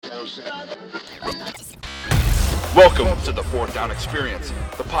Welcome to the Fourth Down Experience,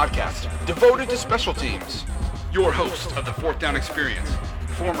 the podcast devoted to special teams. Your host of the Fourth Down Experience,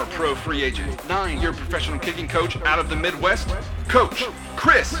 former pro free agent, 9-year professional kicking coach out of the Midwest, Coach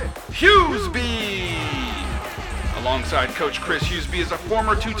Chris Hughesby. Alongside Coach Chris Hughesby is a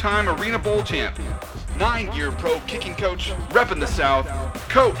former 2-time Arena Bowl champ, 9-year pro kicking coach, repping the South,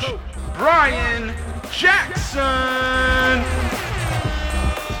 Coach Brian Jackson.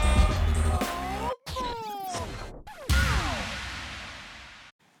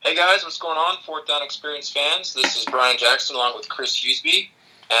 Hey guys, what's going on, Fourth Down Experience fans? This is Brian Jackson along with Chris Hughesby,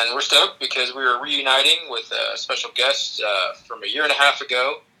 and we're stoked because we are reuniting with a special guest from a year and a half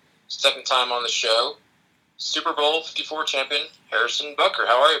ago, second time on the show, Super Bowl 54 champion, Harrison Butker.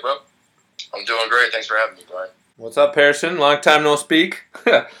 How are you, bro? I'm doing great. Thanks for having me, Brian. What's up, Harrison? Long time no speak.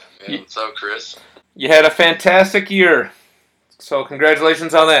 What's up, Chris? You had a fantastic year, so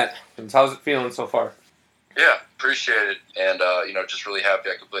congratulations on that. How's it feeling so far? Yeah, appreciate it, and just really happy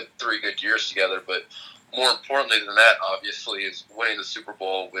I could put 3 good years together. But more importantly than that, obviously, is winning the Super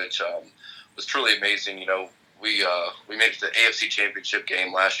Bowl, which was truly amazing. You know, we made it to the AFC Championship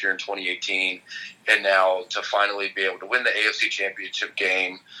game last year in 2018, and now to finally be able to win the AFC Championship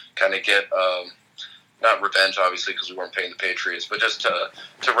game, kind of get not revenge, obviously, because we weren't paying the Patriots, but just to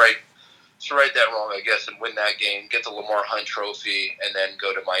right that wrong, I guess, and win that game, get the Lamar Hunt Trophy, and then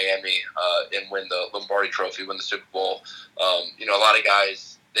go to Miami and win the Lombardi Trophy, win the Super Bowl. A lot of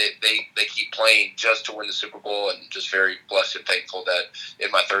guys, they keep playing just to win the Super Bowl, and just very blessed and thankful that in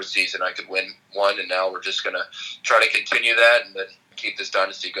my 3rd season I could win one, and now we're just going to try to continue that and then keep this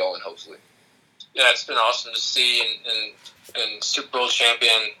dynasty going, hopefully. Yeah, it's been awesome to see, and Super Bowl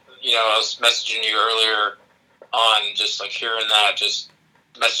champion. You know, I was messaging you earlier on just like hearing that, just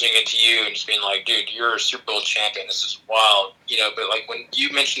messaging it to you and just being like, dude, you're a Super Bowl champion. This is wild. You know, but like when you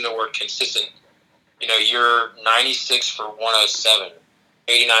mentioned the word consistent, you know, you're 96 for 107,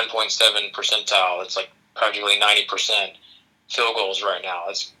 89.7 percentile. It's like practically 90% field goals right now.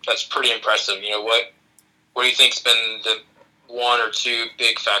 That's pretty impressive. You know, what do you think's been the 1 or 2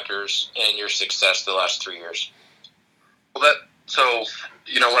 big factors in your success the last 3 years? Well,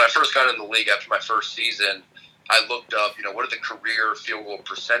 when I first got in the league after my first season, I looked up, what are the career field goal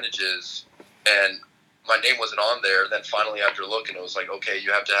percentages, and my name wasn't on there. Then finally, after looking, it was like, okay,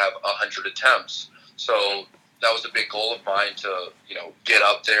 you have to have 100 attempts. So that was a big goal of mine to, get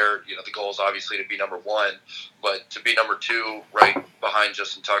up there. The goal is obviously to be number 1, but to be number 2 right behind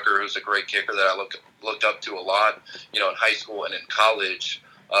Justin Tucker, who's a great kicker that I looked up to a lot, in high school and in college.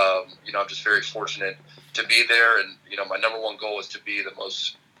 I'm just very fortunate to be there, and my number 1 goal is to be the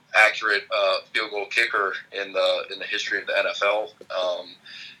most accurate field goal kicker in the history of the NFL.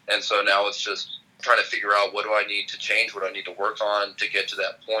 And so now it's just trying to figure out what do I need to change, what do I need to work on to get to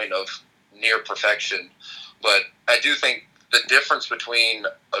that point of near perfection. But I do think the difference between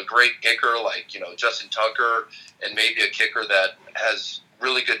a great kicker like, Justin Tucker and maybe a kicker that has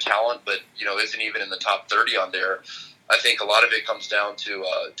really good talent but, isn't even in the top 30 on there, I think a lot of it comes down to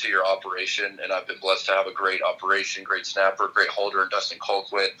your operation, and I've been blessed to have a great operation, great snapper, great holder, and Dustin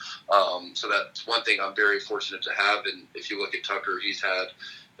Colquitt. So that's one thing I'm very fortunate to have. And if you look at Tucker, he's had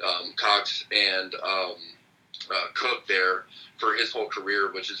Cox and Cook there for his whole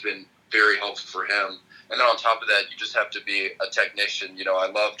career, which has been very helpful for him. And then on top of that, you just have to be a technician. I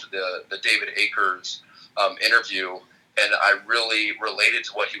loved the David Akers interview, and I really related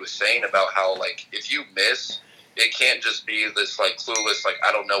to what he was saying about how, like, if you miss, it can't just be this, like, clueless, like,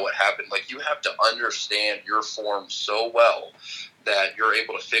 I don't know what happened. Like, you have to understand your form so well that you're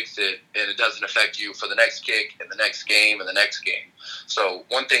able to fix it, and it doesn't affect you for the next kick and the next game and the next game. So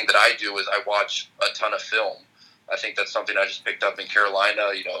one thing that I do is I watch a ton of film. I think that's something I just picked up in Carolina.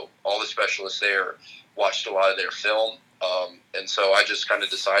 All the specialists there watched a lot of their film. And so I just kind of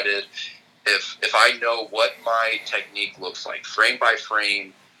decided if I know what my technique looks like frame by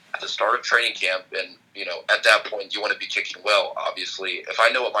frame at the start of training camp, and at that point you want to be kicking well, obviously. If I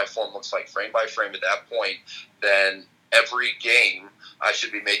know what my form looks like frame by frame at that point, then every game I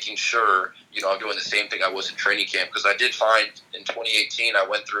should be making sure I'm doing the same thing I was in training camp. Because I did find in 2018 I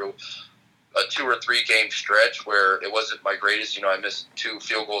went through a 2 or 3 game stretch where it wasn't my greatest. I missed 2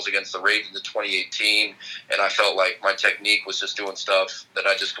 field goals against the Ravens in 2018, and I felt like my technique was just doing stuff that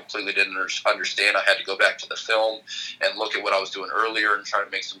I just completely didn't understand. I had to go back to the film and look at what I was doing earlier and try to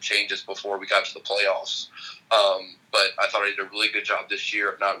make some changes before we got to the playoffs. But I thought I did a really good job this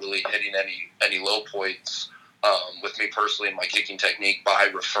year of not really hitting any low points with me personally in my kicking technique by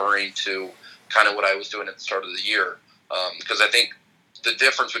referring to kind of what I was doing at the start of the year. Because I think the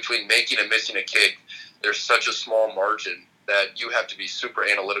difference between making and missing a kick, there's such a small margin that you have to be super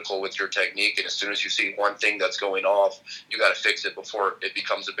analytical with your technique, and as soon as you see one thing that's going off, you got to fix it before it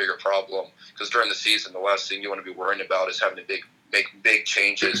becomes a bigger problem. Because during the season, the last thing you want to be worrying about is having to make big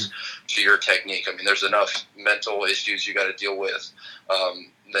changes to your technique. I mean, there's enough mental issues you got to deal with.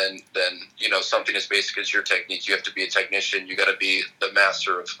 Then something as basic as your technique, you have to be a technician. You got to be the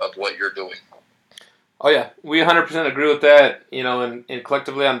master of what you're doing. Oh yeah, we 100% agree with that. And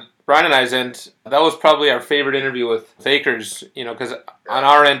collectively on Brian and I's end, that was probably our favorite interview with Akers. Because on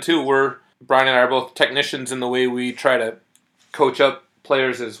our end too, Brian and I are both technicians in the way we try to coach up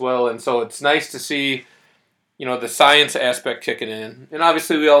players as well, and so it's nice to see, the science aspect kicking in. And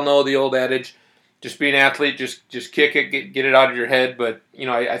obviously, we all know the old adage, just be an athlete, just kick it, get it out of your head. But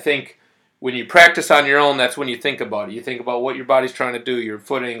I think when you practice on your own, that's when you think about it. You think about what your body's trying to do, your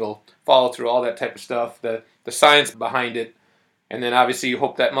foot angle, follow through, all that type of stuff, the science behind it. And then obviously you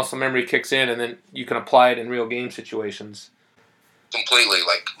hope that muscle memory kicks in, and then you can apply it in real game situations. Completely.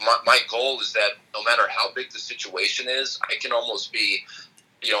 Like my goal is that no matter how big the situation is, I can almost be,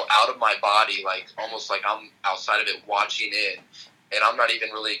 out of my body, like almost like I'm outside of it watching in, and I'm not even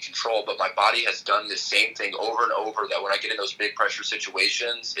really in control, but my body has done the same thing over and over, that when I get in those big pressure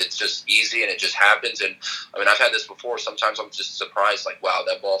situations, it's just easy and it just happens. And I mean, I've had this before. Sometimes I'm just surprised, like, wow,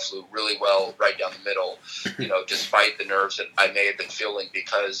 that ball flew really well right down the middle, despite the nerves that I may have been feeling,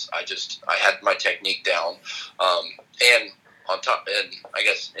 because I had my technique down. And on top, and I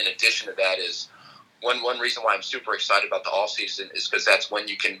guess in addition to that is, one reason why I'm super excited about the off season is because that's when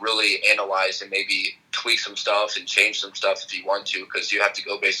you can really analyze and maybe tweak some stuff and change some stuff if you want to, because you have to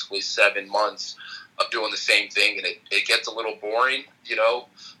go basically 7 months of doing the same thing, and it gets a little boring,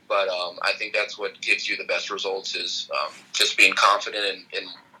 but I think that's what gives you the best results is just being confident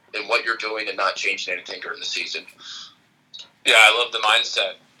in what you're doing and not changing anything during the season. Yeah, I love the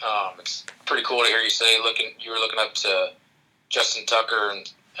mindset. It's pretty cool to hear you say you were looking up to Justin Tucker,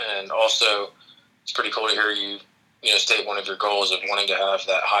 and also it's pretty cool to hear you state one of your goals of wanting to have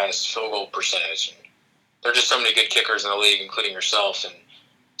that highest field goal percentage. And there are just so many good kickers in the league, including yourself, and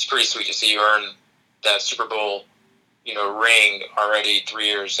it's pretty sweet to see you earn that Super Bowl, ring already 3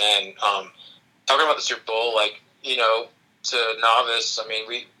 years in. Talking about the Super Bowl, to novice, I mean,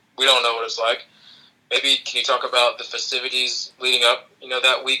 we don't know what it's like. Maybe can you talk about the festivities leading up,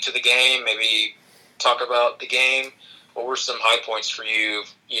 that week to the game? Maybe talk about the game. What were some high points for you,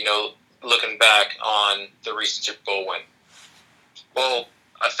 looking back on the recent Super Bowl win? Well,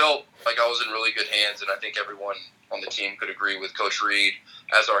 I felt like I was in really good hands, and I think everyone on the team could agree with Coach Reed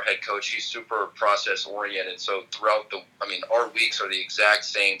as our head coach. He's super process-oriented, so throughout our weeks are the exact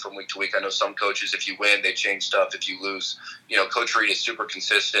same from week to week. I know some coaches, if you win, they change stuff. If you lose, Coach Reed is super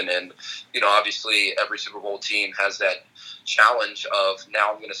consistent, and, obviously every Super Bowl team has that challenge of,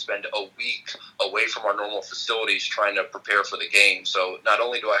 now I'm going to spend a week away from our normal facilities trying to prepare for the game. So not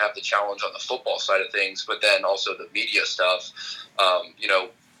only do I have the challenge on the football side of things, but then also the media stuff.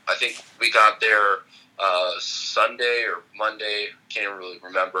 I think we got there Sunday or Monday, can't even really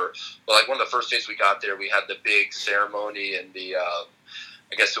remember. But one of the first days we got there, we had the big ceremony in the,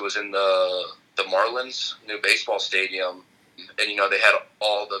 I guess it was in the Marlins new baseball stadium. And, they had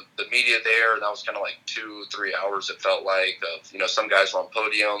all the media there, and that was kind of 2-3 hours, it felt like, of, some guys were on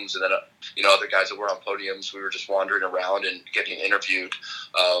podiums, and then, other guys that were on podiums, we were just wandering around and getting interviewed.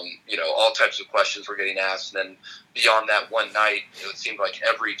 All types of questions were getting asked. And then beyond that one night, it seemed like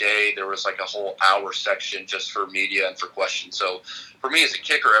every day there was a whole hour section just for media and for questions. So for me as a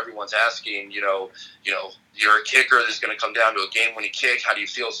kicker, everyone's asking, you're a kicker, this is going to come down to a game-winning kick. How do you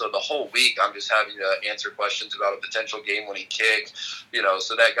feel? So the whole week I'm just having to answer questions about a potential game-winning kick,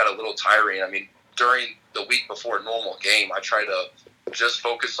 so that got a little tiring. I mean, during the week before a normal game, I try to just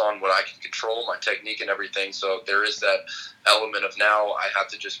focus on what I can control, my technique and everything. So there is that element of now I have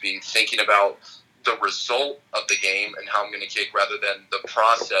to just be thinking about the result of the game and how I'm going to kick rather than the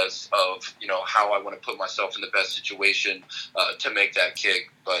process of, how I want to put myself in the best situation to make that kick.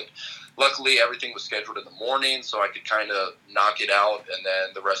 But luckily everything was scheduled in the morning, so I could kind of knock it out, and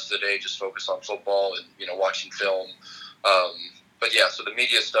then the rest of the day just focus on football and, watching film. But yeah, so the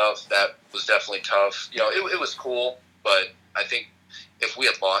media stuff, that was definitely tough. It was cool, but I think if we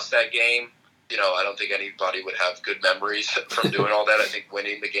had lost that game, I don't think anybody would have good memories from doing all that. I think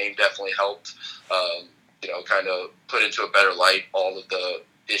winning the game definitely helped, kind of put into a better light all of the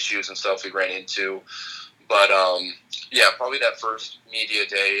issues and stuff we ran into. But, yeah, probably that first media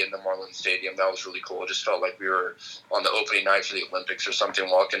day in the Marlins Stadium, that was really cool. It just felt like we were on the opening night for the Olympics or something,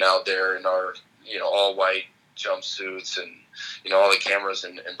 walking out there in our, all white jumpsuits, and, all the cameras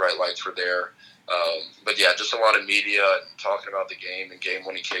and bright lights were there. But yeah, just a lot of media talking about the game and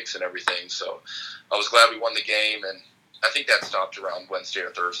game-winning kicks and everything. So I was glad we won the game, and I think that stopped around Wednesday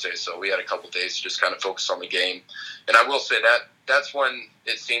or Thursday, so we had a couple days to just kind of focus on the game. And I will say that's when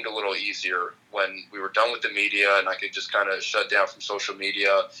it seemed a little easier, when we were done with the media and I could just kind of shut down from social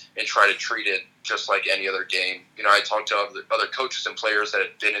media and try to treat it just like any other game. I talked to other coaches and players that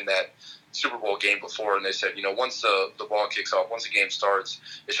had been in that Super Bowl game before, and they said, once the ball kicks off, once the game starts,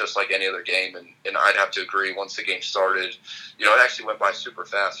 it's just like any other game. And I'd have to agree, once the game started, it actually went by super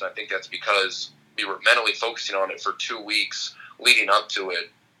fast. And I think that's because we were mentally focusing on it for 2 weeks leading up to it.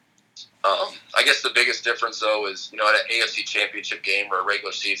 I guess the biggest difference, though, is, at an AFC Championship game or a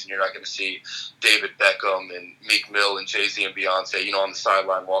regular season, you're not going to see David Beckham and Meek Mill and Jay-Z and Beyonce, on the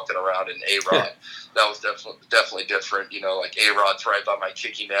sideline walking around, and A-Rod. That was definitely different. Like A-Rod's right by my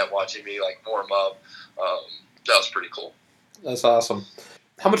kicking net watching me, warm up. That was pretty cool. That's awesome.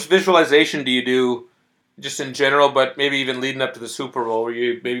 How much visualization do you do just in general, but maybe even leading up to the Super Bowl, where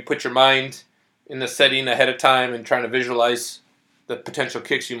you maybe put your mind in the setting ahead of time and trying to visualize the potential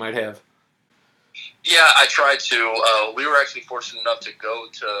kicks you might have? Yeah, I tried to. We were actually fortunate enough to go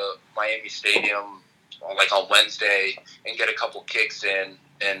to Miami Stadium on Wednesday and get a couple kicks in,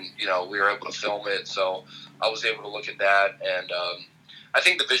 and we were able to film it, so I was able to look at that. And I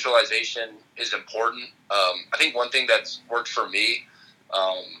think the visualization is important. I think one thing that's worked for me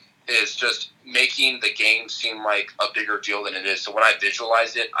is just making the game seem like a bigger deal than it is. So when I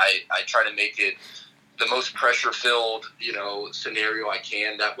visualize it, I try to make it the most pressure-filled, scenario I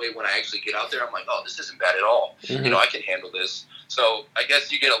can. That way, when I actually get out there, I'm like, oh, this isn't bad at all. Mm-hmm. I can handle this. So I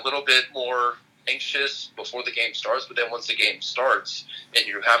guess you get a little bit more anxious before the game starts, but then once the game starts and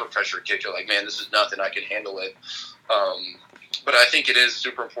you have a pressure kick, you're like, man, this is nothing. I can handle it. But I think it is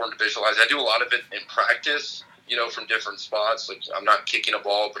super important to visualize. I do a lot of it in practice, from different spots. Like, I'm not kicking a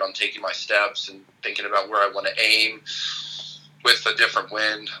ball, but I'm taking my steps and thinking about where I want to aim with a different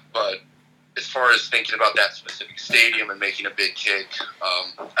wind. But as far as thinking about that specific stadium and making a big kick,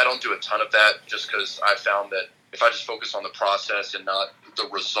 I don't do a ton of that, just because I found that if I just focus on the process and not the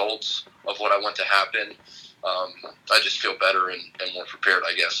results of what I want to happen, I just feel better and more prepared,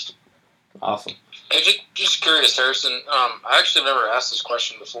 I guess. Awesome. Hey, just curious, Harrison. I actually never asked this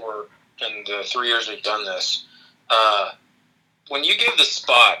question before in the 3 years we've done this. When you gave the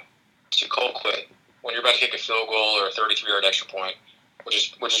spot to Colquitt, when you're about to kick a field goal or a 33-yard extra point, which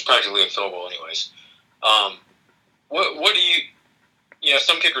is practically a field goal anyways, what do you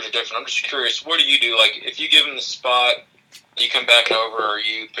some kickers are different. I'm just curious, what do you do? Like, if you give him the spot, you come back and over, are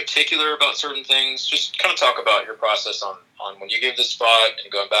you particular about certain things? Just kind of talk about your process on when you give the spot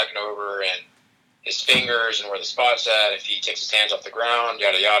and going back and over, and his fingers and where the spot's at, if he takes his hands off the ground,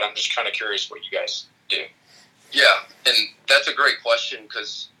 yada, yada. I'm just kind of curious what you guys do. Yeah, and that's a great question,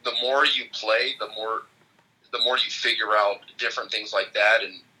 because the more you play, the more you figure out different things like that,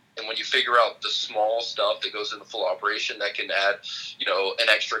 and when you figure out the small stuff that goes into full operation, that can add, an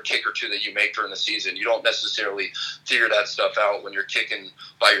extra kick or two that you make during the season. You don't necessarily figure that stuff out when you're kicking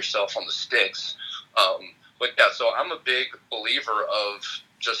by yourself on the sticks. But yeah, so I'm a big believer of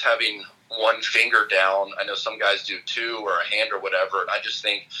just having one finger down. I know some guys do two, or a hand or whatever, and I just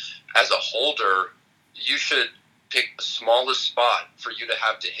think as a holder, you should pick the smallest spot for you to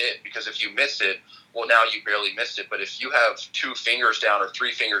have to hit, because if you miss it, well, now you barely missed it. But if you have 2 fingers down or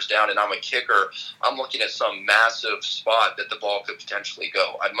 3 fingers down and I'm a kicker, I'm looking at some massive spot that the ball could potentially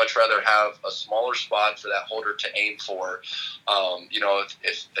go. I'd much rather have a smaller spot for that holder to aim for.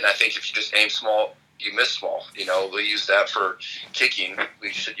 And I think if you just aim small, you miss small. We use that for kicking.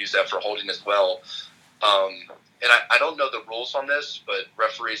 We should use that for holding as well. And I don't know the rules on this, but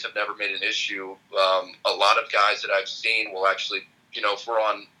referees have never made an issue. A lot of guys that I've seen will actually, if we're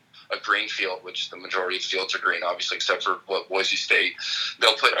on a green field, which the majority of fields are green, obviously, except for Boise State,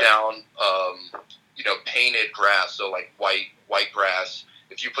 they'll put down, painted grass, so like white grass.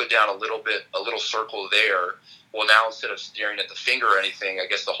 If you put down a little circle there, well, now instead of staring at the finger or anything, I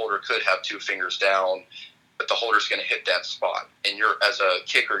guess the holder could have 2 fingers down, but the holder's going to hit that spot. And as a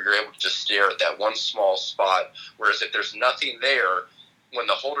kicker, you're able to just stare at that one small spot. Whereas if there's nothing there, when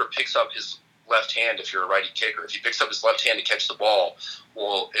the holder picks up his left hand, if you're a righty kicker, if he picks up his left hand to catch the ball,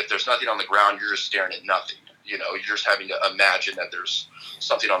 well, if there's nothing on the ground, you're just staring at nothing. You're just having to imagine that there's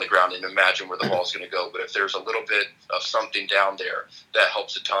something on the ground and imagine where the ball's going to go. But if there's a little bit of something down there, that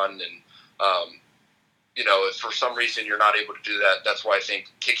helps a ton. And, if for some reason you're not able to do that, that's why I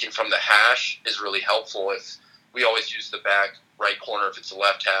think kicking from the hash is really helpful. If we always use the back right corner if it's the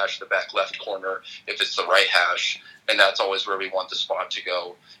left hash, the back left corner if it's the right hash, and that's always where we want the spot to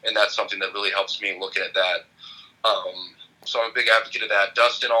go. And that's something that really helps me looking at that. So I'm a big advocate of that.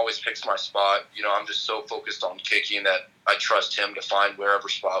 Dustin always picks my spot. I'm just so focused on kicking that I trust him to find wherever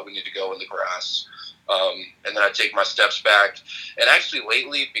spot we need to go in the grass. and then I take my steps back. And actually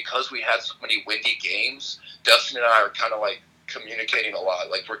lately, because we had so many windy games, Dustin and I are kind of like communicating a lot.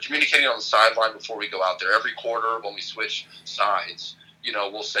 Like we're communicating on the sideline before we go out there. Every quarter when we switch sides,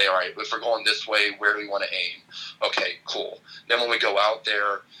 we'll say, all right, if we're going this way, where do we want to aim? Okay, cool. Then when we go out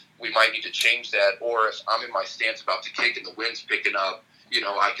there, we might need to change that. Or if I'm in my stance about to kick and the wind's picking up,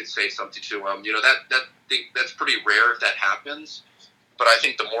 I could say something to him. That's pretty rare if that happens. But I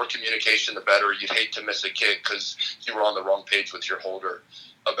think the more communication, the better. You'd hate to miss a kick because you were on the wrong page with your holder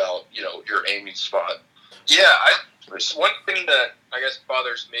about, your aiming spot. Yeah, there's one thing that I guess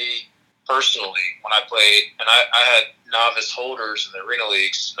bothers me personally when I played, and I had novice holders in the arena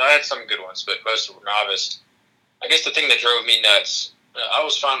leagues. I had some good ones, but most were novice. I guess the thing that drove me nuts, I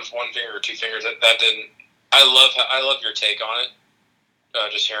was fine with one finger or two fingers. That didn't. I love your take on it.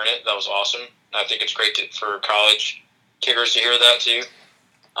 Just hearing it, that was awesome. I think it's great for college kickers to hear that too.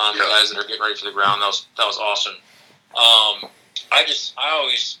 The guys that are getting ready for the ground, that was awesome. I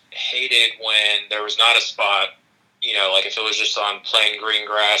always hated when there was not a spot, like if it was just on plain green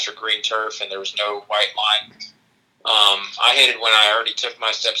grass or green turf and there was no white line. I hated when I already took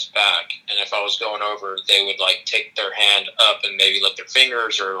my steps back, and if I was going over, they would like take their hand up and maybe lift their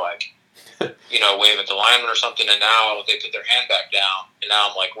fingers or like, wave at the lineman or something, and now they put their hand back down, and now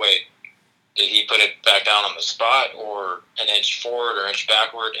I'm like, wait, did he put it back down on the spot or an inch forward or inch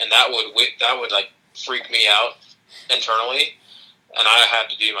backward? And that would like freak me out internally, and I had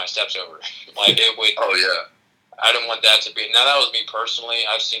to do my steps over. Like it would. Oh yeah. I didn't want that to be. Now that was me personally.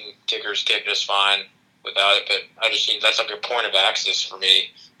 I've seen kickers kick just fine without it, but I just think that's like a point of access for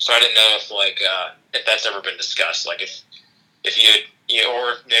me. So I didn't know if that's ever been discussed. Like if you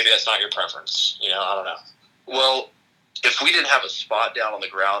or maybe that's not your preference. I don't know. Well, if we didn't have a spot down on the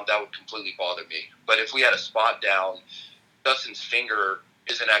ground, that would completely bother me. But if we had a spot down, Dustin's finger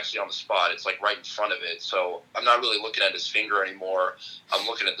isn't actually on the spot. It's like right in front of it. So I'm not really looking at his finger anymore. I'm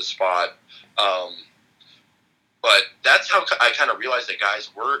looking at the spot. But that's how I kind of realized that guys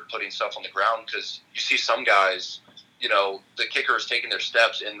were putting stuff on the ground, because you see some guys, the kicker is taking their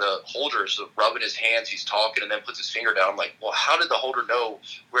steps and the holder is rubbing his hands, he's talking, and then puts his finger down. I'm like, well, how did the holder know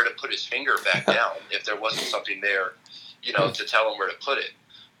where to put his finger back down if there wasn't something there, to tell him where to put it?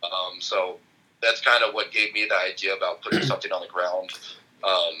 So that's kind of what gave me the idea about putting something on the ground.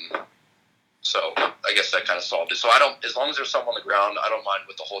 So I guess that kind of solved it. So as long as there's something on the ground, I don't mind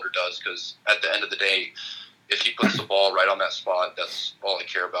what the holder does, because at the end of the day, if he puts the ball right on that spot, that's all I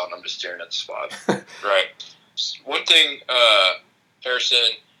care about, and I'm just staring at the spot. Right. One thing,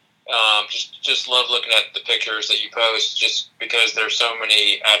 Harrison, just love looking at the pictures that you post, just because there's so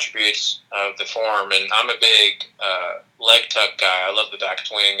many attributes of the form, and I'm a big leg tuck guy. I love the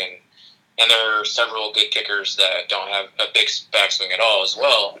backswing, and there are several good kickers that don't have a big backswing at all as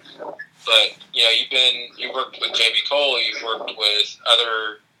well. But you worked with J.B. Cole, you've worked with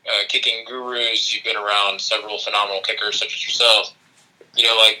other kicking gurus, you've been around several phenomenal kickers such as yourself.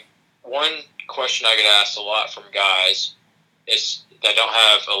 One question I get asked a lot from guys is that don't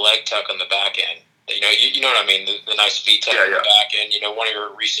have a leg tuck on the back end. You know what I mean? The nice V tuck on the back end. One of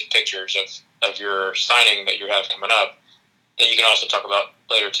your recent pictures of your signing that you have coming up that you can also talk about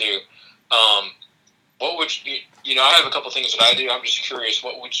later too. What would you? I have a couple things that I do. I'm just curious.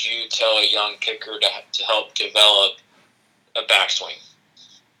 What would you tell a young kicker to help develop a backswing?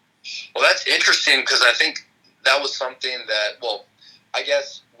 Well, that's interesting, because I think that was something that, I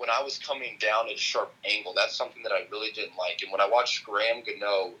guess when I was coming down at a sharp angle, that's something that I really didn't like. And when I watched Graham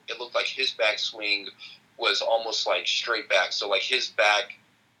Gano, it looked like his backswing was almost like straight back. So like his back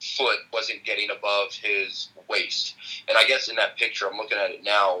foot wasn't getting above his waist. And I guess in that picture, I'm looking at it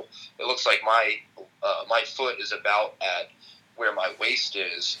now, it looks like my foot is about at where my waist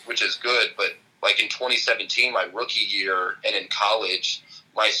is, which is good. But like in 2017, my rookie year, and in college,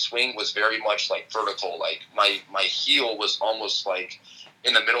 my swing was very much like vertical. Like my heel was almost like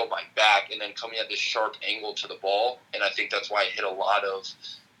in the middle of my back and then coming at this sharp angle to the ball. And I think that's why I hit a lot of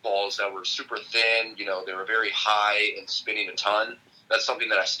balls that were super thin. They were very high and spinning a ton. That's something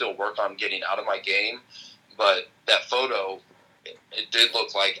that I still work on getting out of my game. But that photo, it did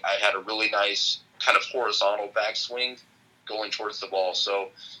look like I had a really nice kind of horizontal backswing going towards the ball. So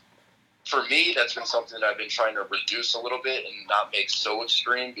for me, that's been something that I've been trying to reduce a little bit and not make so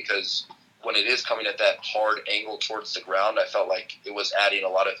extreme, because when it is coming at that hard angle towards the ground, I felt like it was adding a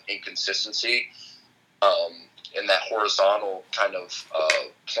lot of inconsistency. And that horizontal kind of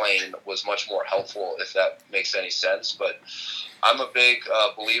plane was much more helpful, if that makes any sense. But I'm a big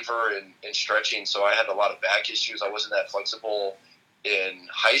believer in stretching, so I had a lot of back issues. I wasn't that flexible in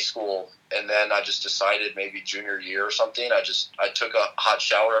high school, and then I just decided maybe junior year or something, I took a hot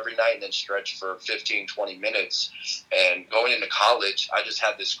shower every night and then stretched for 15, 20 minutes. And going into college, I just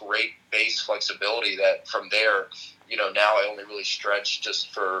had this great base flexibility that from there, now I only really stretch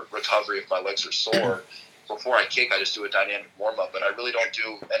just for recovery if my legs are sore. Before I kick, I just do a dynamic warm-up, but I really don't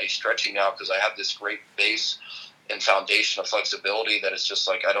do any stretching now because I have this great base and foundation of flexibility that it's just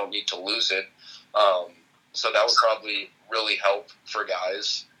like I don't need to lose it. So that would probably really help for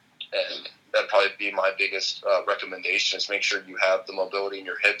guys, and that'd probably be my biggest recommendation is make sure you have the mobility in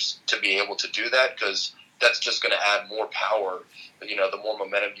your hips to be able to do that, because that's just going to add more power. The more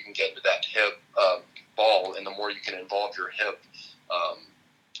momentum you can get into that hip ball, and the more you can involve your hip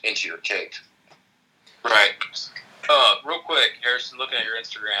into your kick. Right. Real quick, Harrison, looking at your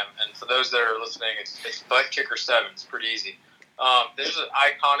Instagram, and for those that are listening, it's Butt Kicker 7. It's pretty easy. There's an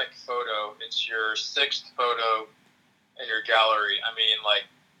iconic photo. It's your 6th photo in your gallery. I mean, like,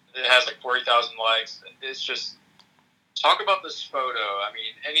 it has like 40,000 likes. It's just, talk about this photo. I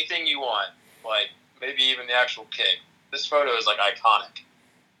mean, anything you want, like maybe even the actual kick. This photo is like iconic.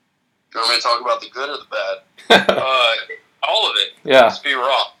 You want me to talk about the good or the bad? All of it. Yeah. Let's be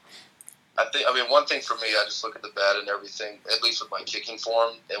raw. One thing for me, I just look at the bad and everything, at least with my kicking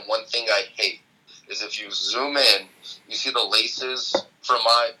form, and one thing I hate is if you zoom in, you see the laces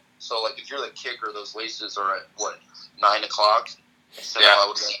so like if you're the kicker, those laces are at 9 o'clock? So I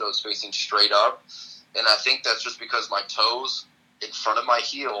would want those facing straight up. And I think that's just because my toes in front of my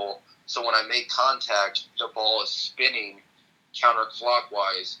heel, so when I make contact, the ball is spinning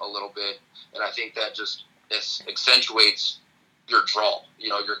counterclockwise a little bit, and I think that just accentuates your draw.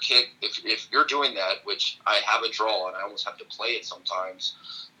 Your kick, if you're doing that, which I have a draw and I almost have to play it sometimes,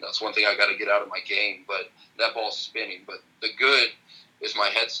 that's one thing I got to get out of my game, but that ball's spinning. But the good is my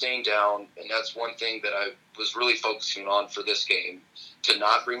head staying down, and that's one thing that I was really focusing on for this game, to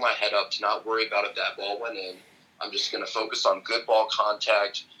not bring my head up, to not worry about if that ball went in. I'm just going to focus on good ball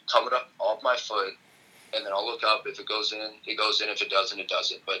contact, coming up off my foot, and then I'll look up. If it goes in, it goes in. If it doesn't, it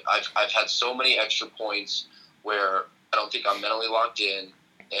doesn't. But I've had so many extra points where I don't think I'm mentally locked in,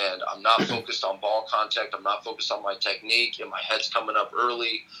 and I'm not focused on ball contact. I'm not focused on my technique, and my head's coming up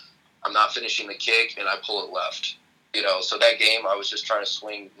early. I'm not finishing the kick, and I pull it left. So that game, I was just trying to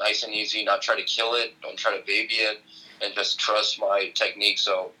swing nice and easy, not try to kill it, don't try to baby it, and just trust my technique.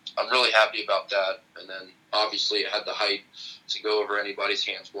 So I'm really happy about that. And then obviously I had the height to go over anybody's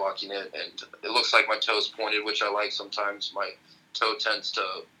hands blocking it, and it looks like my toe's pointed, which I like. Sometimes my toe tends to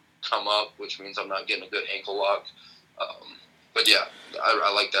come up, which means I'm not getting a good ankle lock. But yeah,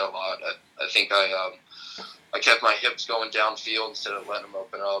 I like that a lot. I think I kept my hips going downfield instead of letting them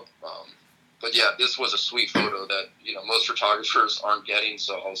open up. But yeah, this was a sweet photo that most photographers aren't getting,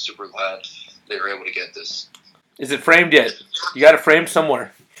 so I was super glad they were able to get this. Is it framed yet? You got it framed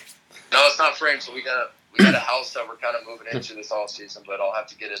somewhere. No, it's not framed. So we got a house that we're kind of moving into this all season, but I'll have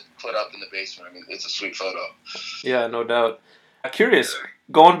to get it put up in the basement. I mean, it's a sweet photo. Yeah, no doubt. Curious,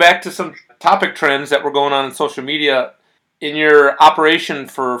 going back to some topic trends that were going on in social media, in your operation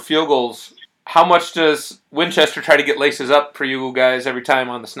for field goals, how much does Winchester try to get laces up for you guys every time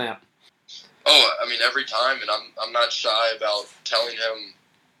on the snap? Oh, I mean, every time, and I'm not shy about telling him.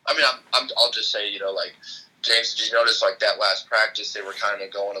 I mean, I'll just say, like, James, did you notice, like, that last practice, they were kind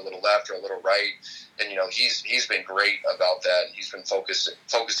of going a little left or a little right, and, he's been great about that, and he's been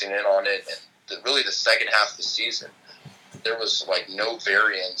focusing in on it, and really the second half of the season, there was, like, no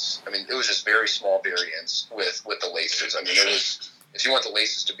variance. I mean, it was just very small variance with the laces. I mean, it was, if you want the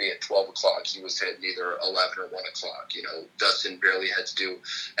laces to be at 12 o'clock, he was hitting either 11 or 1 o'clock. Dustin barely had to do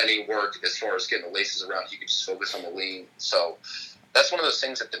any work as far as getting the laces around. He could just focus on the lean. So that's one of those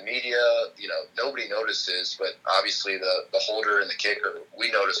things that the media, nobody notices, but obviously the holder and the kicker,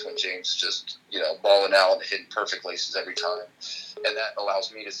 we notice when James just, balling out and hitting perfect laces every time. And that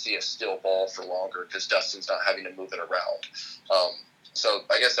allows me to see a still ball for longer because Dustin's not having to move it around. So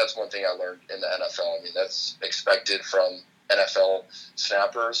I guess that's one thing I learned in the NFL. I mean, that's expected from NFL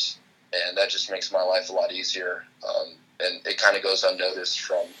snappers, and that just makes my life a lot easier. And it kind of goes unnoticed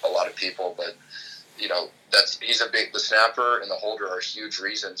from a lot of people, but the snapper and the holder are huge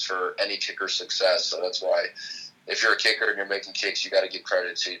reasons for any kicker's success. So that's why if you're a kicker and you're making kicks, you got to give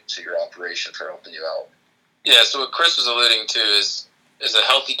credit to your operation for helping you out. Yeah. So what Chris was alluding to is a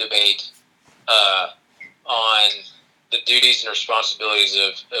healthy debate on the duties and responsibilities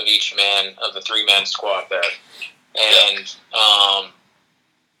of each man of the 3-man squad there. And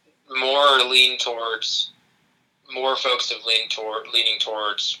more folks have leaning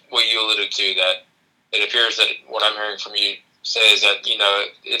towards what you alluded to, that it appears that what I'm hearing from you say is that,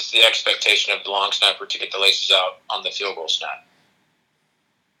 it's the expectation of the long snapper to get the laces out on the field goal snap.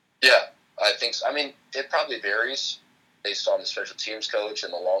 Yeah, I think so. I mean, it probably varies based on the special teams coach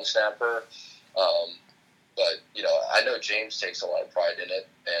and the long snapper. But, I know James takes a lot of pride in it.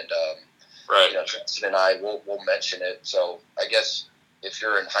 And, Right. Justin and I will mention it. So I guess if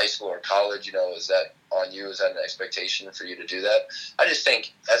you're in high school or college, is that on you? Is that an expectation for you to do that? I just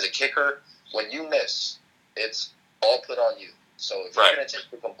think as a kicker, when you miss, it's all put on you. So if you're going to take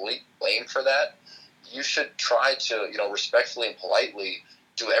the complete blame for that, you should try to, respectfully and politely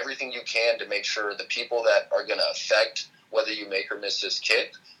do everything you can to make sure the people that are going to affect whether you make or miss this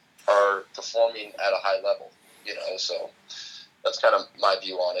kick are performing at a high level, so that's kind of my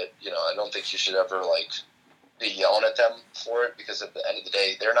view on it. I don't think you should ever be yelling at them for it, because at the end of the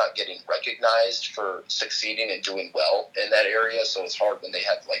day, they're not getting recognized for succeeding and doing well in that area. So it's hard when they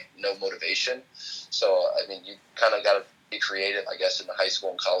have no motivation. So, I mean, you kind of got to be creative, I guess, in the high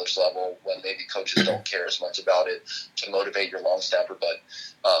school and college level when maybe coaches don't care as much about it to motivate your long snapper. But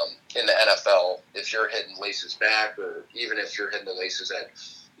in the NFL, if you're hitting laces back, or even if you're hitting the laces at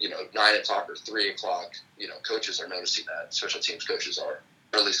 9 o'clock or 3 o'clock, coaches are noticing that. Special teams coaches are,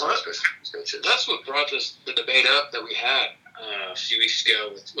 or at least some special teams coaches. That's what brought the debate up that we had a few weeks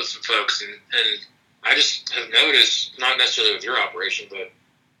ago with some folks, and I just have noticed, not necessarily with your operation, but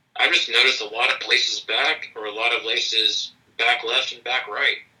I've just noticed a lot of laces back, or a lot of laces back left and back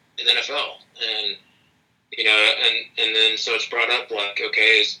right in the NFL, and and then so it's brought up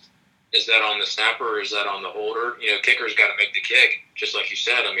okay, is that on the snapper or is that on the holder? Kicker's got to make the kick, just like you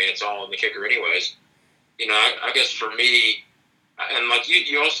said. I mean, it's all on the kicker anyways. I guess for me, and like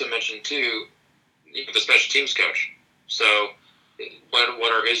you also mentioned too, the special teams coach. So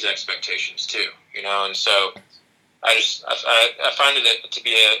what are his expectations too? And so I find it to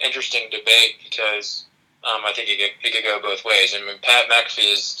be an interesting debate, because I think it could go both ways. I mean, Pat McAfee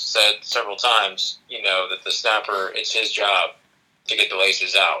has said several times, that the snapper, it's his job to get the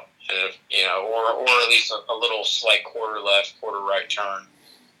laces out. And or at least a little slight quarter left, quarter right turn,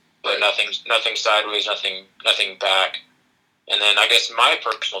 but nothing sideways, nothing back. And then I guess my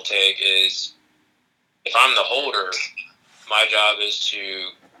personal take is, if I'm the holder, my job is to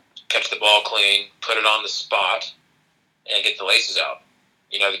catch the ball clean, put it on the spot, and get the laces out.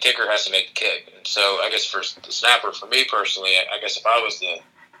 The kicker has to make the kick. And so I guess for the snapper, for me personally, I guess if I was the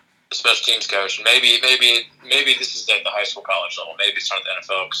special teams coach, and maybe this is at the high school, college level, maybe it's not the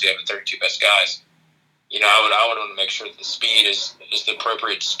NFL because you have the 32 best guys. I would want to make sure that the speed is the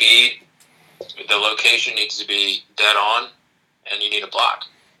appropriate speed. The location needs to be dead on, and you need a block.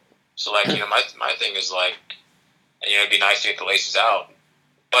 So my thing is it'd be nice to get the laces out,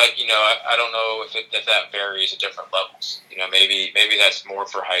 but I don't know if that varies at different levels. Maybe that's more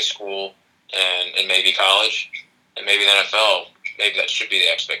for high school and maybe college, and maybe the NFL. Maybe that should be the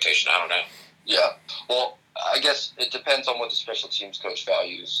expectation. I don't know. Yeah. Well, I guess it depends on what the special teams coach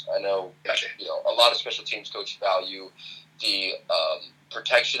values. I know, a lot of special teams coaches value the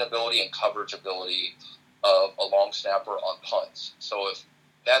protection ability and coverage ability of a long snapper on punts. So if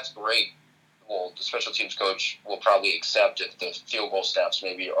that's great, well, the special teams coach will probably accept if the field goal snaps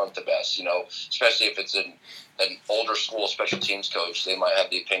maybe aren't the best, especially if it's an older school special teams coach. They might have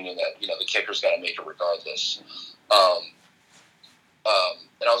the opinion that, the kicker's got to make it regardless.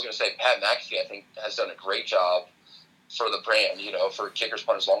 And I was going to say, Pat McAfee, I think, has done a great job for the brand, for kickers,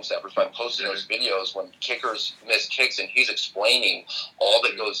 punters, long snappers, by posting those videos when kickers miss kicks, and he's explaining all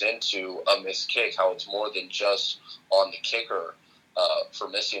that goes into a missed kick, how it's more than just on the kicker for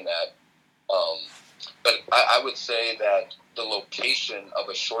missing that. But I would say that the location of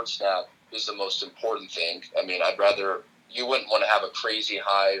a short snap is the most important thing. I mean, you wouldn't want to have a crazy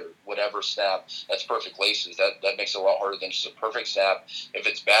high or whatever snap that's perfect laces. That makes it a lot harder than just a perfect snap. If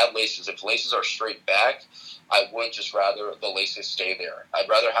it's bad laces, if laces are straight back, I would just rather the laces stay there. I'd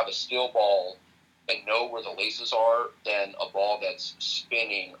rather have a steel ball and know where the laces are than a ball that's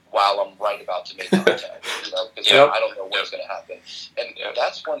spinning while I'm right about to make contact. Because I don't know what's going to happen. And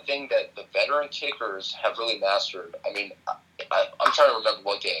that's one thing that the veteran kickers have really mastered. I mean, I'm trying to remember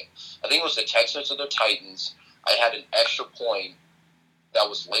what game. I think it was the Texans or the Titans. I had an extra point that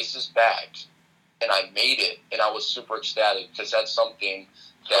was laces back, and I made it, and I was super ecstatic because that's something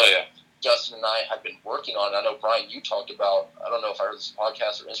that Justin and I have been working on. I know, Brian, you talked about, I don't know if I heard this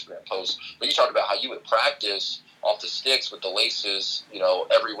podcast or Instagram post, but you talked about how you would practice off the sticks with the laces,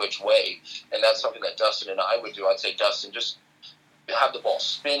 every which way, and that's something that Dustin and I would do. I'd say, Dustin, just have the ball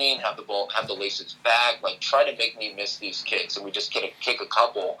spinning, have the laces back, try to make me miss these kicks, and we just kick a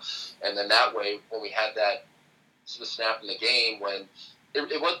couple, and then that way, when we had the snap in the game, when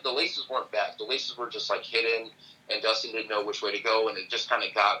it was, the laces weren't back, the laces were just hidden, and Dustin didn't know which way to go, and it just kind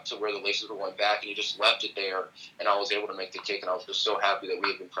of got to where the laces were going back, and he just left it there, and I was able to make the kick, and I was just so happy that we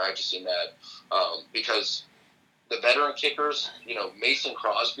had been practicing that, because the veteran kickers, Mason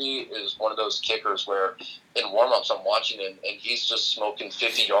Crosby is one of those kickers where in warm-ups I'm watching him, and he's just smoking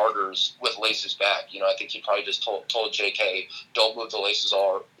 50-yarders with laces back. I think he probably just told JK, don't move the laces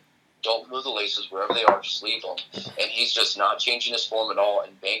wherever they are, just leave them. And he's just not changing his form at all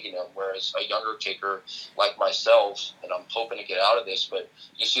and banging them, whereas a younger kicker like myself, and I'm hoping to get out of this, but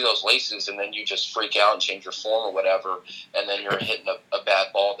you see those laces and then you just freak out and change your form or whatever, and then you're hitting a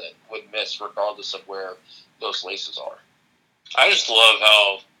bad ball that would miss regardless of where those laces are. I just love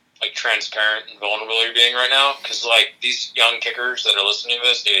how transparent and vulnerable you're being right now, because these young kickers that are listening to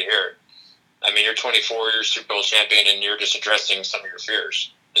this need to hear it. I mean, you're 24, you're Super Bowl champion, and you're just addressing some of your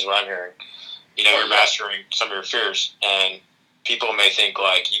fears, is what I'm hearing. You're mastering some of your fears, and people may think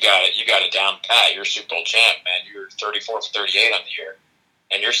you got it down pat. You're Super Bowl champ, man. You're 34 for 38 on the year,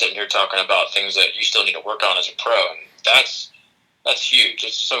 and you're sitting here talking about things that you still need to work on as a pro, and that's huge.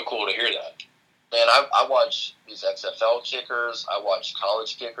 It's so cool to hear that. Man, I watch these XFL kickers. I watch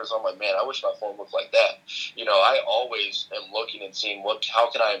college kickers. I'm like, man, I wish my form looked like that. I always am looking and seeing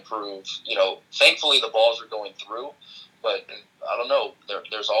how can I improve. Thankfully the balls are going through, but I don't know.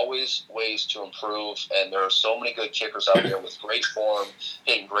 There's always ways to improve, and there are so many good kickers out there with great form,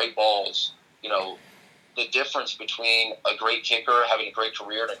 hitting great balls. The difference between a great kicker having a great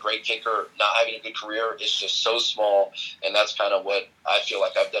career and a great kicker not having a good career is just so small, and that's kind of what I feel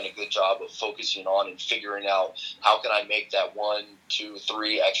like I've done a good job of focusing on and figuring out how can I make that 1, 2,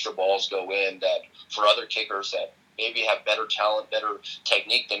 3 extra balls go in that for other kickers that maybe have better talent, better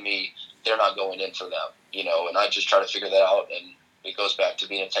technique than me, they're not going in for them, and I just try to figure that out, and it goes back to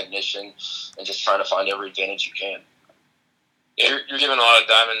being a technician and just trying to find every advantage you can. Yeah, you're giving a lot of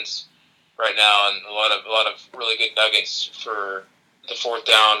diamonds right now, and a lot of really good nuggets for the Fourth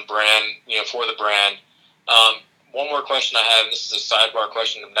Down brand, for the brand. One more question I have, this is a sidebar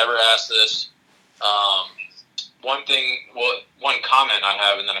question, I've never asked this. One comment I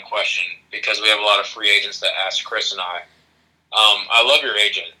have and then a question, because we have a lot of free agents that ask Chris and I. I love your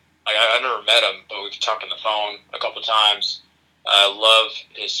agent. I've never met him, but we've talked on the phone a couple times. I love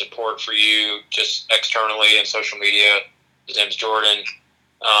his support for you just externally and social media. His name's Jordan.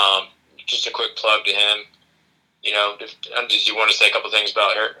 Just a quick plug to him. Did you want to say a couple things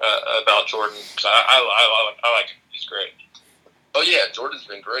about Jordan? Because I like him. He's great. Oh yeah, Jordan's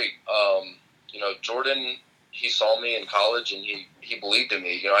been great. Jordan, he saw me in college and he believed in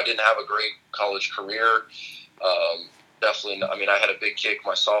me. I didn't have a great college career. Definitely. I had a big kick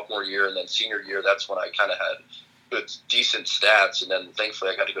my sophomore year, and then senior year, that's when I kind of had good, decent stats, and then thankfully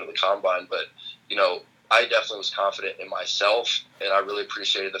I got to go to the combine. But I definitely was confident in myself, and I really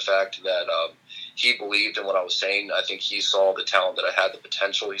appreciated the fact that he believed in what I was saying. I think he saw the talent that I had, the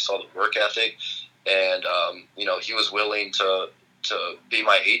potential. He saw the work ethic, and he was willing to be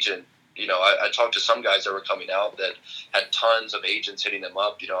my agent. I talked to some guys that were coming out that had tons of agents hitting them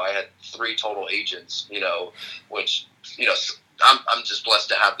up. I had 3 total agents. Which I'm just blessed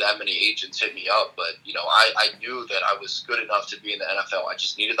to have that many agents hit me up, but I knew that I was good enough to be in the NFL. I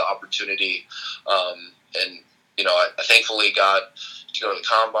just needed the opportunity, and I thankfully got to go to the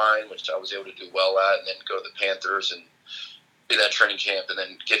combine, which I was able to do well at, and then go to the Panthers and do that training camp, and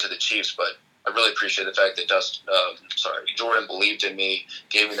then get to the Chiefs. But I really appreciate the fact that Jordan believed in me,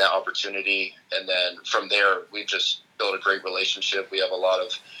 gave me that opportunity, and then from there we've just built a great relationship. We have a lot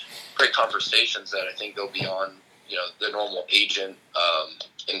of great conversations that I think go beyond the normal agent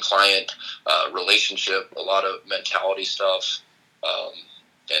and client relationship, a lot of mentality stuff.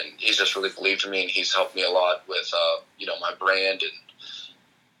 And he's just really believed in me, and he's helped me a lot with, my brand and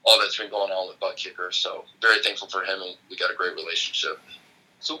all that's been going on with Butt Kicker. So very thankful for him, and we got a great relationship.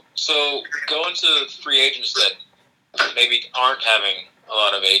 So going to free agents that maybe aren't having a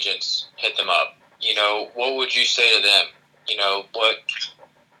lot of agents hit them up, what would you say to them? What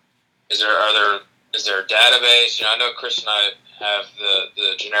is there? Is there a database? I know Chris and I have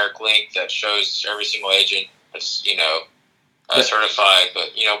the generic link that shows every single agent that's, certified.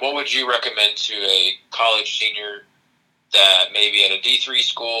 But, what would you recommend to a college senior that maybe at a D3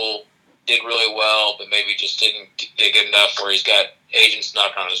 school did really well, but maybe just didn't get good enough where he's got agents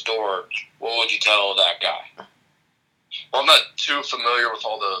knocking on his door? What would you tell that guy? Well, I'm not too familiar with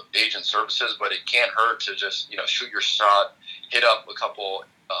all the agent services, but it can't hurt to just, shoot your shot, hit up a couple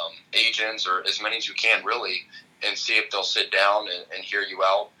agents or as many as you can really, and see if they'll sit down and hear you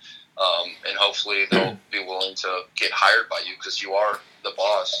out, and hopefully they'll be willing to get hired by you because you are the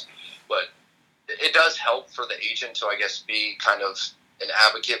boss. But it does help for the agent to, I guess, be kind of an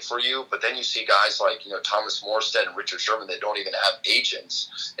advocate for you. But then you see guys like, Thomas Morstead and Richard Sherman that don't even have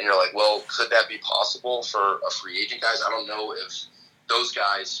agents. And you're like, well, could that be possible for a free agent, guys? I don't know if those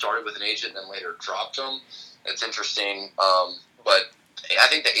guys started with an agent and then later dropped them. It's interesting. But I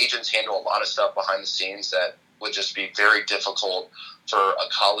think the agents handle a lot of stuff behind the scenes that would just be very difficult for a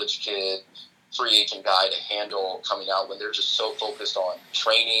college kid, free agent guy to handle coming out when they're just so focused on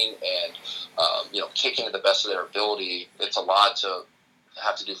training and, kicking to the best of their ability. It's a lot to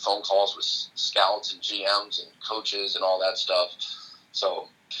have to do phone calls with scouts and GMs and coaches and all that stuff. So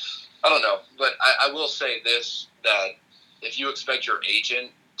I don't know, but I will say this, that if you expect your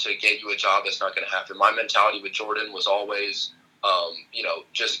agent to get you a job, that's not going to happen. My mentality with Jordan was always,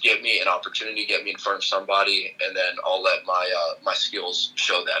 just give me an opportunity, get me in front of somebody, and then I'll let my skills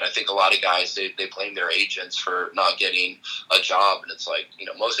show that. I think a lot of guys, they blame their agents for not getting a job, and it's like,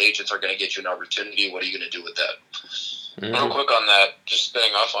 most agents are going to get you an opportunity. What are you going to do with that? Mm-hmm. Real quick on that, just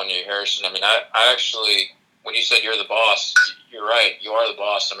spinning off on you, Harrison. I mean, I actually, when you said you're the boss, you're right. You are the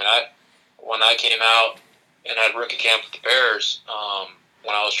boss. I mean, when I came out and had rookie camp with the Bears,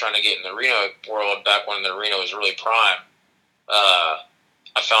 when I was trying to get in the Reno world, back when the Reno was really prime,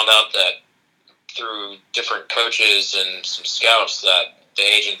 I found out that through different coaches and some scouts that the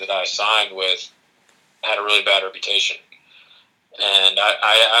agent that I signed with had a really bad reputation. And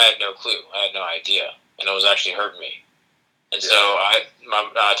I had no clue. I had no idea. And it was actually hurting me. And so I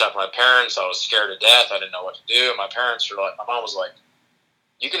talked to my parents. I was scared to death. I didn't know what to do. My mom was like,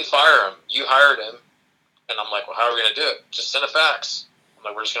 you can fire him. You hired him. And I'm like, well, how are we going to do it? Just send a fax. I'm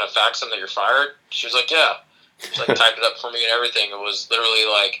like, we're just going to fax him that you're fired? She was like, yeah. She typed it up for me and everything. It was literally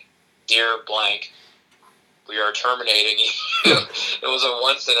like, dear blank, we are terminating you. It was a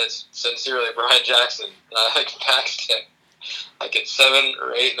one sentence, sincerely, Brian Jackson. And I faxed him at 7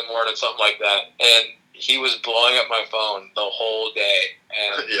 or 8 in the morning, something like that. And he was blowing up my phone the whole day.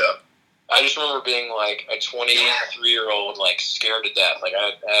 And I just remember being like a 23-year-old, scared to death.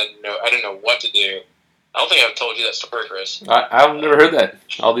 I didn't know what to do. I don't think I've told you that story, Chris. I've never heard that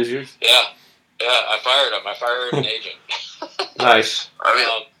all these years. Yeah, I fired him. I fired an agent. Nice. I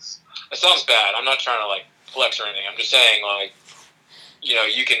mean, it sounds bad. I'm not trying to flex or anything. I'm just saying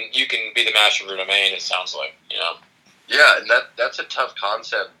you can be the master of your domain. It sounds like. Yeah, and that's a tough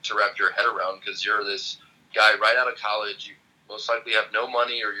concept to wrap your head around, because you're this guy right out of college. You most likely have no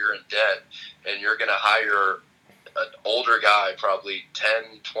money or you're in debt, and you're going to hire an older guy, probably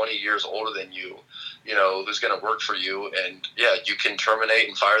 10, 20 years older than you, who's going to work for you. And, you can terminate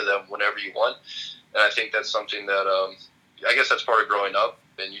and fire them whenever you want. And I think that's something that I guess that's part of growing up,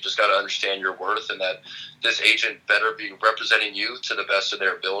 and you just got to understand your worth, and that this agent better be representing you to the best of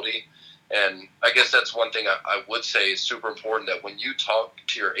their ability. And I guess that's one thing I would say is super important, that when you talk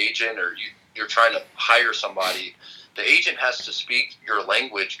to your agent or you're trying to hire somebody, the agent has to speak your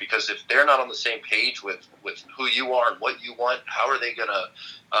language, because if they're not on the same page with who you are and what you want, how are they going to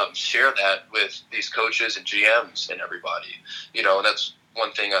share that with these coaches and GMs and everybody? And that's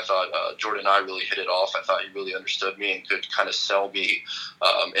one thing I thought Jordan and I really hit it off. I thought he really understood me and could kind of sell me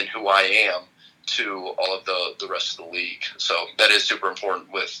and who I am to all of the rest of the league. So that is super important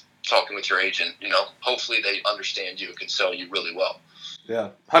with talking with your agent. Hopefully they understand you and can sell you really well. Yeah,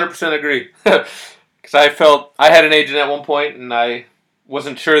 100% agree. Because I felt I had an agent at one point, and I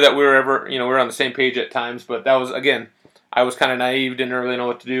wasn't sure that we were ever, we were on the same page at times. But that was, again, I was kind of naive, didn't really know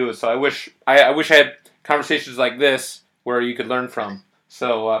what to do. So I wish I had conversations like this where you could learn from.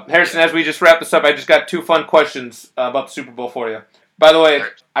 So Harrison, as we just wrap this up, I just got 2 fun questions about the Super Bowl for you. By the way,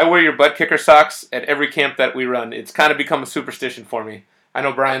 I wear your butt kicker socks at every camp that we run. It's kind of become a superstition for me. I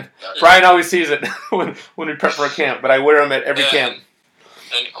know Brian always sees it when we prep for a camp, but I wear them at every camp.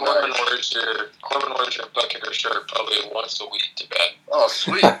 And Corbin wears your butt kicker shirt probably once a week to bed. Oh,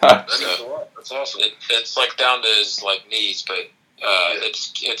 sweet. That's awesome. It's down to his knees, but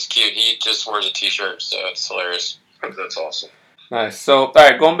it's cute. He just wears a t-shirt, so it's hilarious. That's awesome. Nice. So, all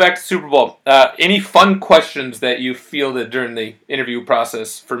right, going back to Super Bowl. Any fun questions that you fielded during the interview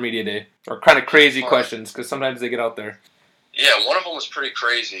process for Media Day? Or kind of crazy questions, because sometimes they get out there. Yeah, one of them was pretty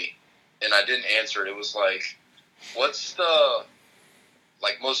crazy, and I didn't answer it. It was what's the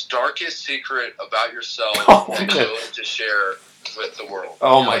most darkest secret about yourself that you're willing to share with the world?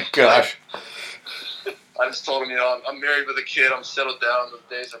 Oh my gosh. I just told him, I'm married with a kid, I'm settled down,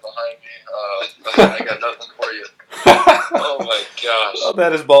 the days are behind me. I got nothing for you. Oh my gosh. Oh,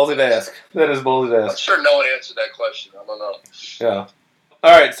 that is ballsy to ask. I'm sure no one answered that question. I don't know. Yeah.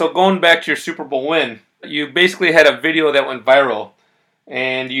 All right, so going back to your Super Bowl win, you basically had a video that went viral,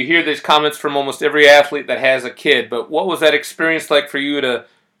 and you hear these comments from almost every athlete that has a kid, but what was that experience like for you to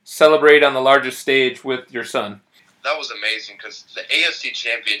celebrate on the largest stage with your son? that was amazing because the AFC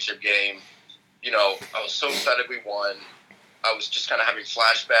Championship game, you know, I was so excited we won. I was just kind of having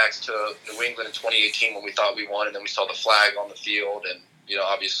flashbacks to New England in 2018 when we thought we won, and then we saw the flag on the field, and, you know,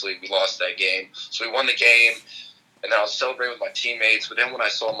 obviously we lost that game. So we won the game, and then I was celebrating with my teammates. But then when I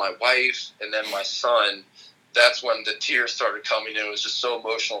saw my wife and then my son, that's when the tears started coming, and it was just so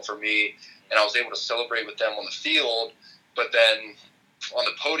emotional for me. And I was able to celebrate with them on the field. But then on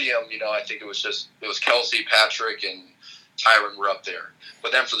the podium, you know, I think it was Kelsey, Patrick, and Tyron were up there.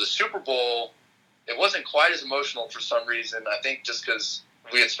 But then for the Super Bowl, it wasn't quite as emotional for some reason. I think just because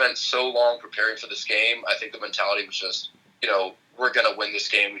we had spent so long preparing for this game, I think the mentality was just, you know, we're going to win this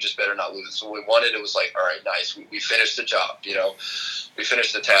game. We just better not lose. So when we won it, it was like, all right, nice. We finished the job, you know. We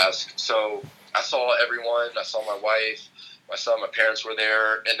finished the task. So I saw everyone. I saw my wife, my son, my parents were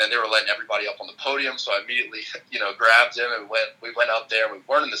there, and then they were letting everybody up on the podium. So I immediately, you know, grabbed him and we went up there. And we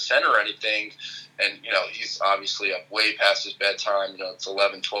weren't in the center or anything. And, you know, he's obviously up way past his bedtime. You know, it's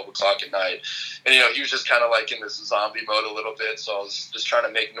 11, 12 o'clock at night. And, you know, he was just kind of like in this zombie mode a little bit. So I was just trying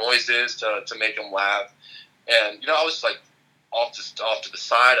to make noises to make him laugh. And, you know, I was like off to the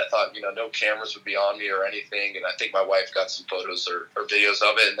side. I thought, you know, no cameras would be on me or anything. And I think my wife got some photos or videos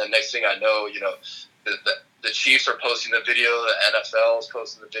of it. And then next thing I know, you know, the Chiefs are posting the video, the NFL is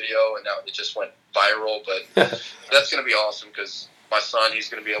posting the video, and now it just went viral. But that's going to be awesome because my son, he's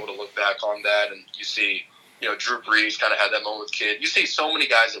going to be able to look back on that. And you see, you know, Drew Brees kind of had that moment with kid. You see so many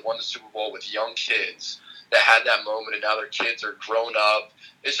guys that won the Super Bowl with young kids that had that moment, and now their kids are grown up.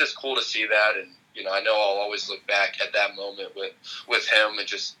 It's just cool to see that. And, you know, I know I'll always look back at that moment with him and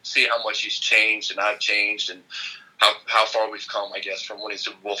just see how much he's changed and I've changed and how far we've come, I guess, from winning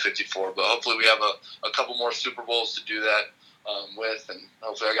Super Bowl 54. But hopefully we have a couple more Super Bowls to do that with, and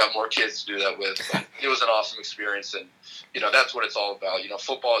hopefully I got more kids to do that with. But it was an awesome experience, and, you know, that's what it's all about. You know,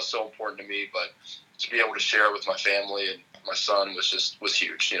 football is so important to me, but to be able to share it with my family and my son was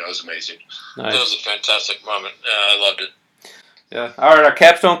huge. You know, it was amazing. Nice. It was a fantastic moment. I loved it. Yeah. All right, our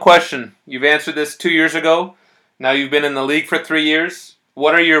capstone question. You've answered this 2 years ago. Now you've been in the league for 3 years.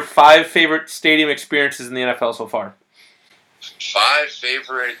 What are your 5 favorite stadium experiences in the NFL so far? 5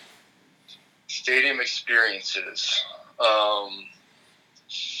 favorite stadium experiences. 5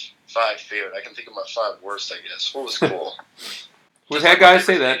 favorite. I can think of my 5 worst, I guess. What was cool? We've had guys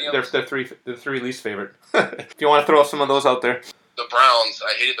say that. They're three least favorite. If you want to throw some of those out there. The Browns.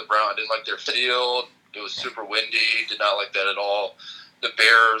 I hated the Browns. I didn't like their field. It was super windy. Did not like that at all. The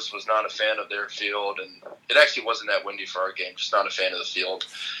Bears, was not a fan of their field, and it actually wasn't that windy for our game. Just not a fan of the field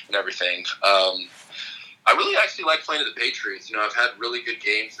and everything. I really actually like playing at the Patriots. You know, I've had really good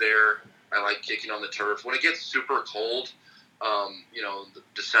games there. I like kicking on the turf. When it gets super cold, you know,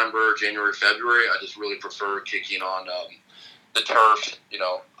 December, January, February, I just really prefer kicking on the turf. You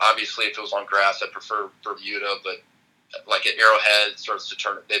know, obviously if it was on grass, I prefer Bermuda, but like at Arrowhead, it starts to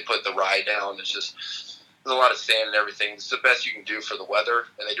turn. They put the rye down. It's just there's a lot of sand and everything. It's the best you can do for the weather,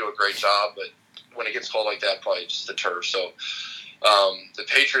 and they do a great job. But when it gets cold like that, probably just the turf. So the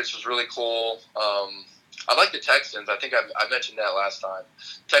Patriots was really cool. I like the Texans. I think I mentioned that last time.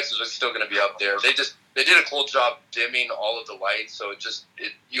 Texans are still going to be up there. They did a cool job dimming all of the lights, so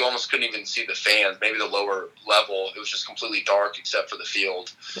you almost couldn't even see the fans. Maybe the lower level, it was just completely dark except for the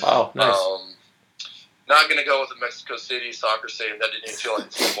field. Wow, nice. Not going to go with the Mexico City soccer stadium. That didn't even feel like a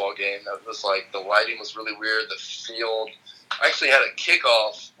football game. That was like the lighting was really weird. The field. I actually had a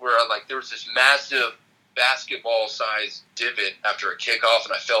kickoff where there was this massive basketball-sized divot after a kickoff,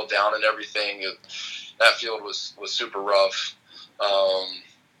 and I fell down and everything. That field was super rough.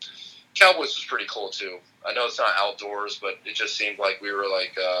 Cowboys was pretty cool too. I know it's not outdoors, but it just seemed like we were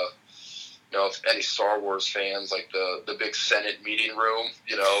like, you know, if any Star Wars fans, like the big Senate meeting room,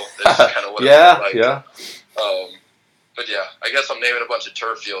 you know, that's kind of what it was like. Yeah. But yeah, I guess I'm naming a bunch of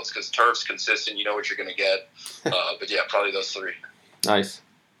turf fields because turf's consistent. You know what you're going to get. But yeah, probably those 3. Nice.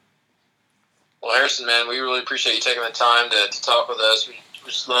 Well, Harrison, man, we really appreciate you taking the time to talk with us. We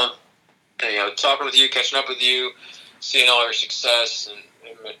just love, you know, talking with you, catching up with you, seeing all your success, and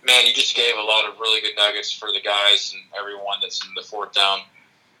man, you just gave a lot of really good nuggets for the guys and everyone that's in the Fourth Down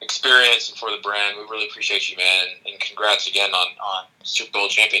experience and for the brand. We really appreciate you, man, and congrats again on Super Bowl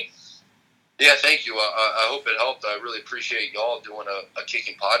champion. Yeah, thank you. I hope it helped. I really appreciate y'all doing a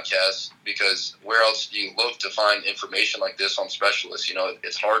kicking podcast because where else do you look to find information like this on specialists? You know,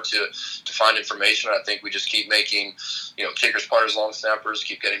 it's hard to find information. I think we just keep making, you know, kickers, punters, long snappers,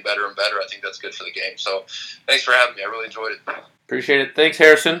 keep getting better and better. I think that's good for the game. So thanks for having me. I really enjoyed it. Appreciate it. Thanks,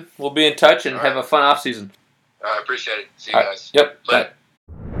 Harrison. We'll be in touch and have a fun off season. I appreciate it. See you guys. Yep. Bye.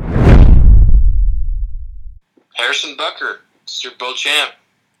 Harrison Butker, Super Bowl champ.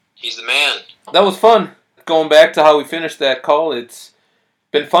 He's the man. That was fun. going back to how we finished that call, it's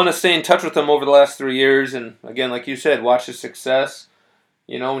been fun to stay in touch with him over the last 3 years. And again, like you said, watch his success.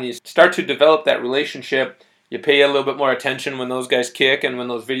 You know, when you start to develop that relationship, you pay a little bit more attention when those guys kick and when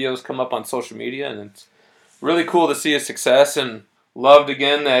those videos come up on social media. And it's really cool to see his success, and loved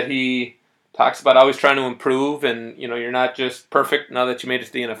again that he talks about always trying to improve, and you know, you're not just perfect now that you made it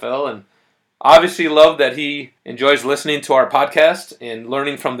to the NFL. And obviously love that he enjoys listening to our podcast and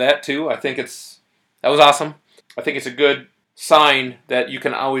learning from that too. I think that was awesome. I think it's a good sign that you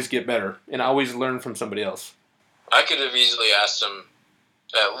can always get better and always learn from somebody else. I could have easily asked him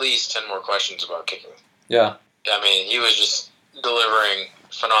at least 10 more questions about kicking. Yeah. I mean, he was just delivering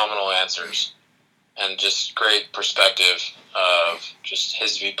phenomenal answers and just great perspective of just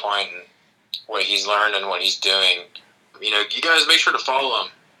his viewpoint and what he's learned and what he's doing. You know, you guys make sure to follow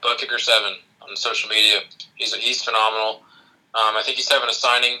him, ButtKicker7, on social media. He's phenomenal. I think he's having a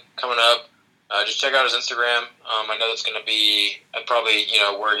signing coming up. Just check out his Instagram. I know it's going to be probably, you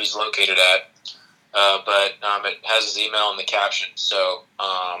know, where he's located at. But it has his email in the caption. So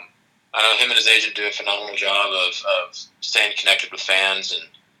I know him and his agent do a phenomenal job of staying connected with fans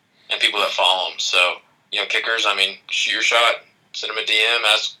and people that follow him. So, you know, kickers, I mean, shoot your shot. Send him a DM,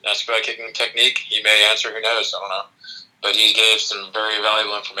 ask about kicking technique. He may answer, who knows, I don't know. But he gave some very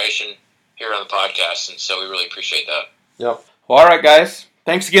valuable information here on the podcast, and so we really appreciate that. Yep. Well, all right, guys.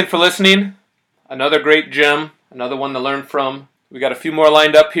 Thanks again for listening. Another great gem, another one to learn from. We got a few more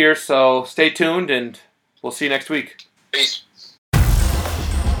lined up here, so stay tuned, and we'll see you next week. Peace.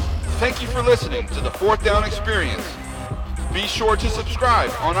 Thank you for listening to the Fourth Down Experience. Be sure to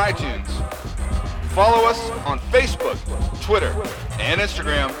subscribe on iTunes. Follow us on Facebook, Twitter, and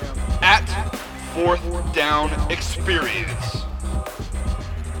Instagram at Fourth Down Experience.